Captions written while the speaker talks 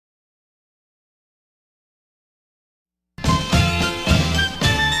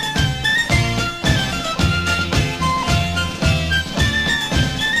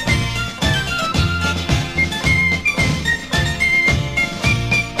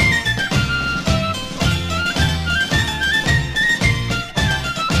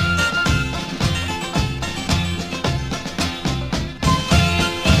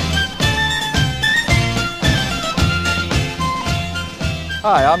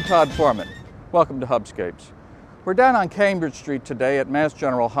Hi, I'm Tod Forman. Welcome to Hubscapes. We're down on Cambridge Street today at Mass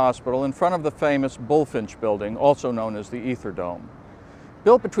General Hospital in front of the famous Bulfinch building, also known as the Ether Dome.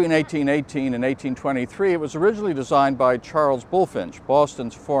 Built between 1818 and 1823, it was originally designed by Charles Bulfinch,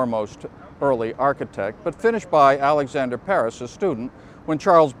 Boston's foremost early architect, but finished by Alexander Paris, a student, when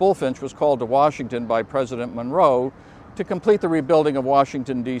Charles Bulfinch was called to Washington by President Monroe to complete the rebuilding of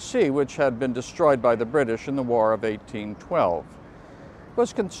Washington, D.C., which had been destroyed by the British in the War of 1812. It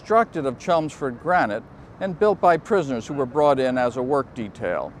was constructed of Chelmsford granite and built by prisoners who were brought in as a work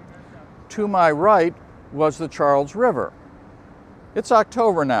detail. To my right was the Charles River. It's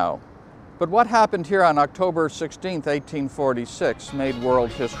October now, but what happened here on October 16, 1846 made world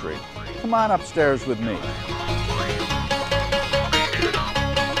history. Come on upstairs with me.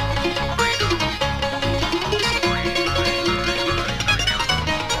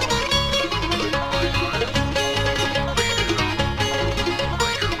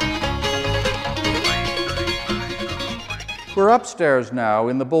 We're upstairs now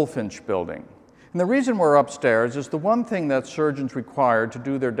in the Bulfinch building. And the reason we're upstairs is the one thing that surgeons required to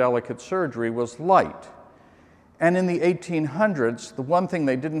do their delicate surgery was light. And in the 1800s, the one thing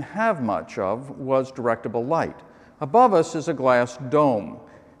they didn't have much of was directable light. Above us is a glass dome,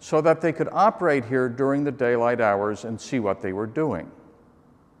 so that they could operate here during the daylight hours and see what they were doing.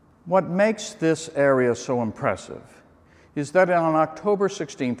 What makes this area so impressive is that on October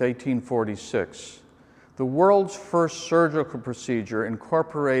 16, 1846, the world's first surgical procedure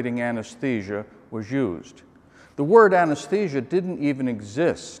incorporating anesthesia was used. The word anesthesia didn't even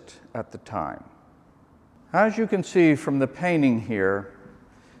exist at the time. As you can see from the painting here,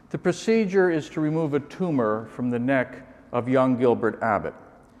 the procedure is to remove a tumor from the neck of young Gilbert Abbott.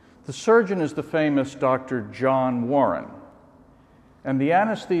 The surgeon is the famous Dr. John Warren, and the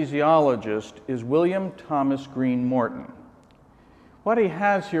anesthesiologist is William Thomas Green Morton. What he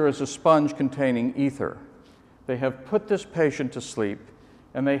has here is a sponge containing ether. They have put this patient to sleep,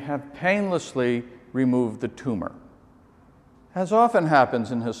 and they have painlessly removed the tumor. As often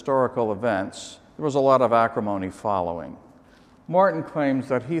happens in historical events, there was a lot of acrimony following. Morton claims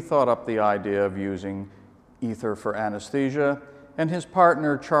that he thought up the idea of using ether for anesthesia, and his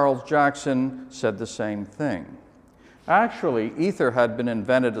partner, Charles Jackson, said the same thing. Actually, ether had been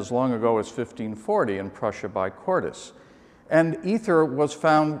invented as long ago as 1540 in Prussia by Cordes, and ether was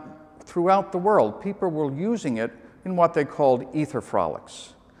found throughout the world. People were using it in what they called ether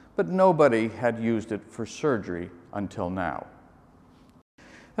frolics, but nobody had used it for surgery until now.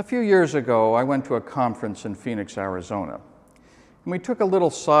 A few years ago, I went to a conference in Phoenix, Arizona, and we took a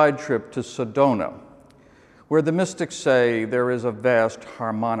little side trip to Sedona, where the mystics say there is a vast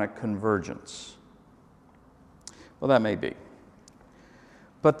harmonic convergence. Well, that may be.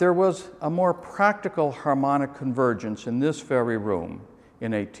 But there was a more practical harmonic convergence in this very room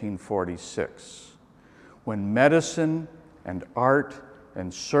in 1846, when medicine and art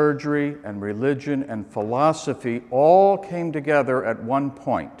and surgery and religion and philosophy all came together at one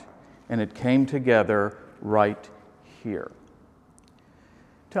point, and it came together right here.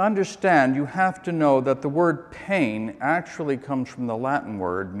 To understand, you have to know that the word pain actually comes from the Latin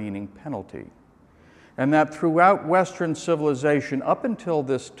word meaning penalty, and that throughout Western civilization up until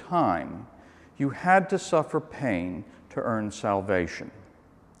this time, you had to suffer pain to earn salvation.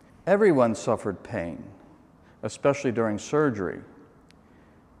 Everyone suffered pain, especially during surgery.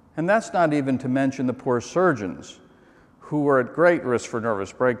 And that's not even to mention the poor surgeons, who were at great risk for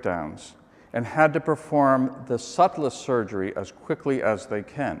nervous breakdowns and had to perform the subtlest surgery as quickly as they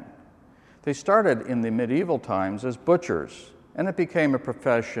can. They started in the medieval times as butchers, and it became a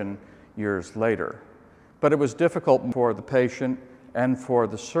profession years later. But it was difficult for the patient and for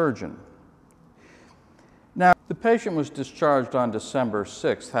the surgeon. Now, the patient was discharged on December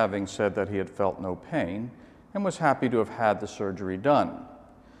 6th, having said that he had felt no pain and was happy to have had the surgery done.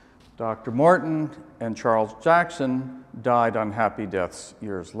 Dr. Morton and Charles Jackson died unhappy deaths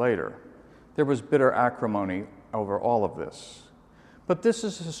years later. There was bitter acrimony over all of this. But this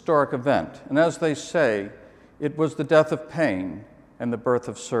is a historic event, and as they say, it was the death of pain and the birth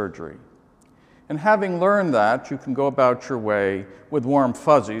of surgery. And having learned that, you can go about your way with warm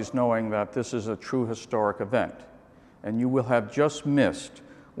fuzzies, knowing that this is a true historic event. And you will have just missed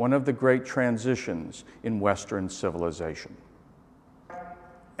one of the great transitions in Western civilization.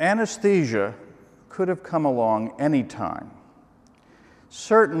 Anesthesia could have come along any time.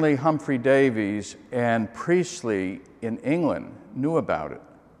 Certainly Humphrey Davies and Priestley in England knew about it.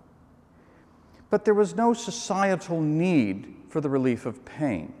 But there was no societal need for the relief of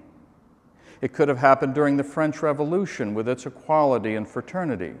pain. It could have happened during the French Revolution with its equality and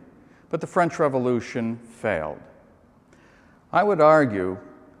fraternity, but the French Revolution failed. I would argue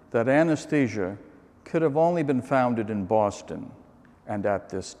that anesthesia could have only been founded in Boston and at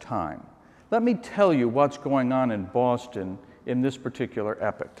this time. Let me tell you what's going on in Boston in this particular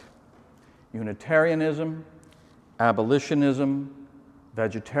epoch. Unitarianism, abolitionism,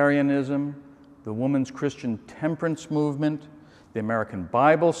 vegetarianism, the Women's Christian Temperance Movement, the American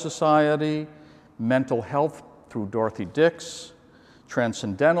Bible Society, mental health through Dorothy Dix,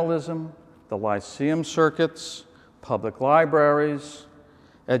 transcendentalism, the Lyceum circuits, public libraries,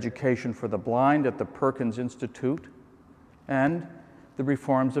 education for the blind at the Perkins Institute, and the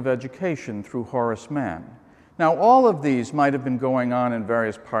reforms of education through Horace Mann. Now, all of these might have been going on in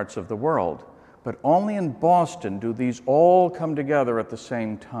various parts of the world, but only in Boston do these all come together at the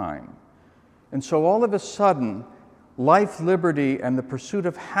same time. And so all of a sudden, life, liberty, and the pursuit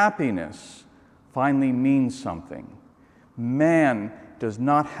of happiness finally means something. Man does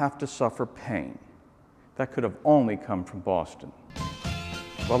not have to suffer pain. That could have only come from Boston.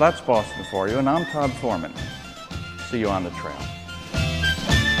 Well, that's Boston for you, and I'm Tod Forman. See you on the trail.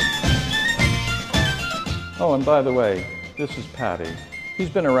 Oh, and by the way, this is Patty. He's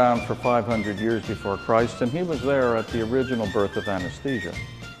been around for 500 years before Christ, and he was there at the original birth of anesthesia.